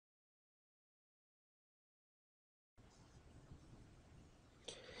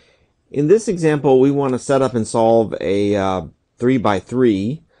In this example, we want to set up and solve a 3 by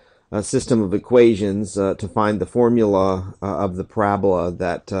 3 system of equations to find the formula of the parabola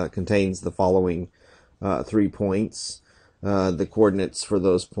that contains the following 3 points. The coordinates for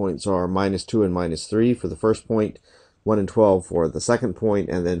those points are -2 and -3 for the first point, 1 and 12 for the second point,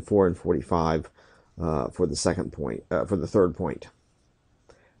 and then 4 and 45 for the second point, for the third point.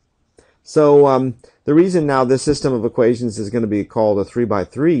 So the reason now this system of equations is going to be called a 3 by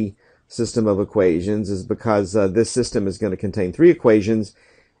 3 system of equations is because this system is going to contain 3 equations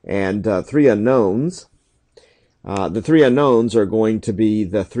and 3 unknowns. The 3 unknowns are going to be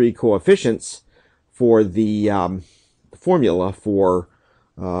the 3 coefficients for the formula for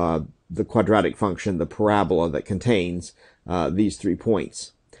the quadratic function, the parabola that contains these 3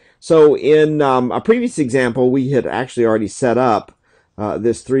 points. So in a previous example, we had actually already set up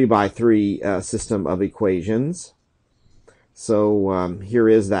this 3 by 3 system of equations. So here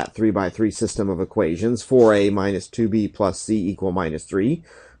is that 3 by 3 system of equations. 4a minus 2b plus c equal -3.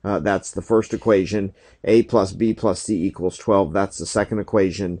 That's the first equation. A plus b plus c equals 12. That's the second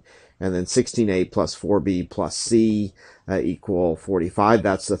equation. And then 16a plus 4b plus c equal 45.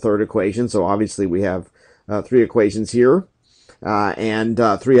 That's the third equation. So obviously we have 3 equations here. And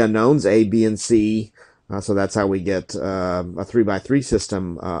 3 unknowns, a, b, and c. So that's how we get a 3 by 3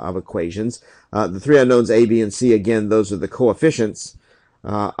 system of equations. The 3 unknowns, a, b, and c, again, those are the coefficients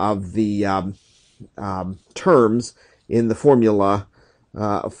of the terms in the formula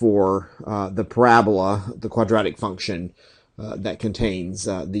for the parabola, the quadratic function that contains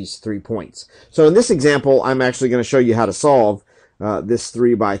these 3 points. So in this example, I'm actually going to show you how to solve this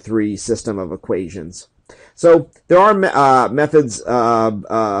 3 by 3 system of equations. So there are methods,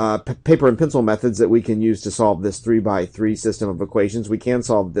 paper and pencil methods that we can use to solve this 3 by 3 system of equations. We can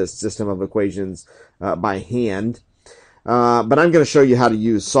solve this system of equations by hand, but I'm going to show you how to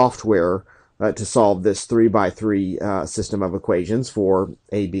use software to solve this 3 by 3 system of equations for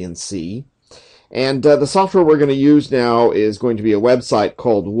A, B, and C. And the software we're going to use now is going to be a website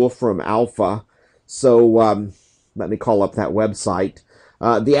called Wolfram Alpha. So let me call up that website.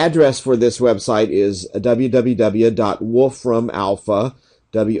 The address for this website is www.wolframalpha,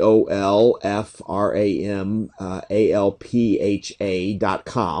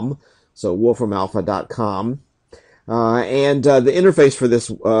 wolframalpha.com. So wolframalpha.com. And the interface for this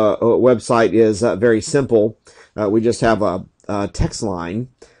website is very simple. We just have a text line,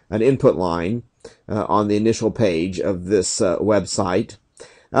 an input line on the initial page of this website.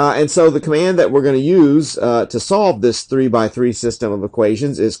 And so the command that we're going to use to solve this 3 by 3 system of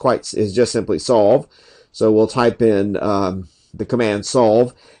equations is just simply solve. So we'll type in the command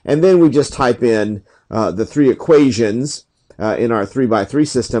solve, and then we just type in the 3 equations in our 3 by 3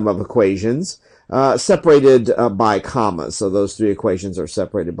 system of equations, separated by commas. So those 3 equations are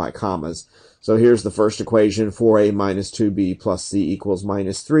separated by commas. So here's the first equation, 4a minus 2b plus c equals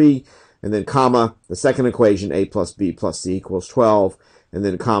 -3, and then comma, the second equation, a plus b plus c equals 12, and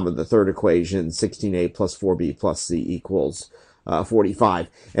then comma, the third equation, 16a plus 4b plus c equals 45.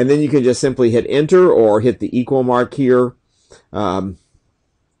 And then you can just simply hit enter or hit the equal mark here on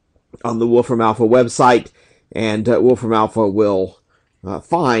the Wolfram Alpha website, and Wolfram Alpha will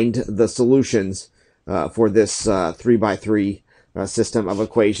find the solutions for this 3 by 3 system of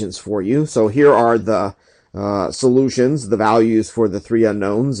equations for you. So here are the solutions, the values for the 3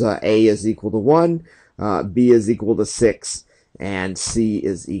 unknowns. A is equal to 1, B is equal to 6, and C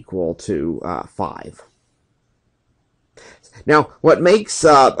is equal to 5. Now, what makes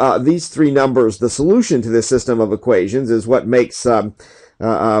these 3 numbers the solution to this system of equations is what makes any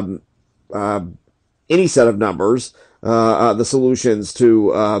set of numbers the solutions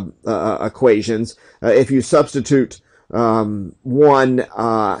to equations. If you substitute 1,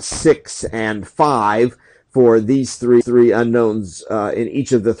 6, and 5 for these three unknowns in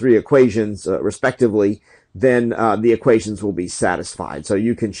each of the 3 equations respectively, then the equations will be satisfied. So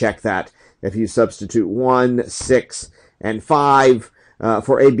you can check that if you substitute 1, 6, and 5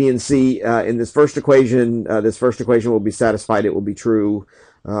 for A, B, and C in this first equation will be satisfied. It will be true.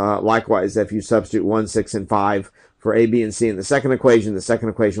 Likewise, if you substitute 1, 6, and 5 for A, B, and C in the second equation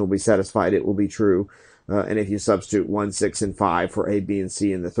will be satisfied. It will be true. And if you substitute 1, 6, and 5 for A, B, and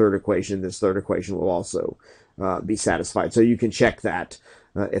C in the third equation, this third equation will also be satisfied. So you can check that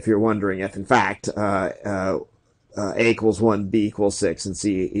if you're wondering if, in fact, A equals 1, B equals 6, and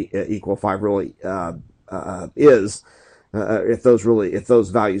C equal 5 really is, if those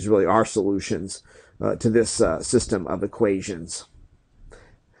values really are solutions to this system of equations.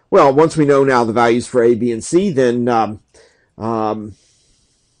 Well, once we know now the values for A, B, and C, then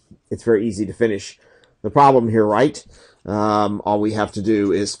it's very easy to finish the problem here, right? All we have to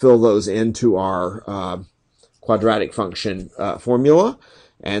do is fill those into our quadratic function formula.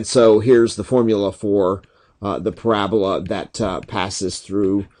 And so here's the formula for the parabola that passes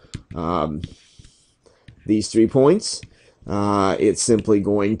through these 3 points. It's simply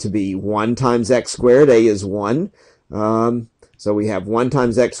going to be 1 times x squared. A is 1. So we have 1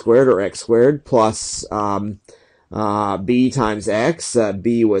 times x squared, or x squared, plus b times x.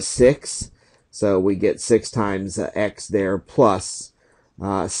 B was 6. So we get 6 times x there, plus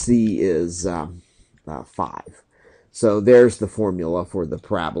c is 5. So there's the formula for the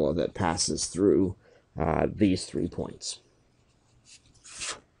parabola that passes through these 3 points.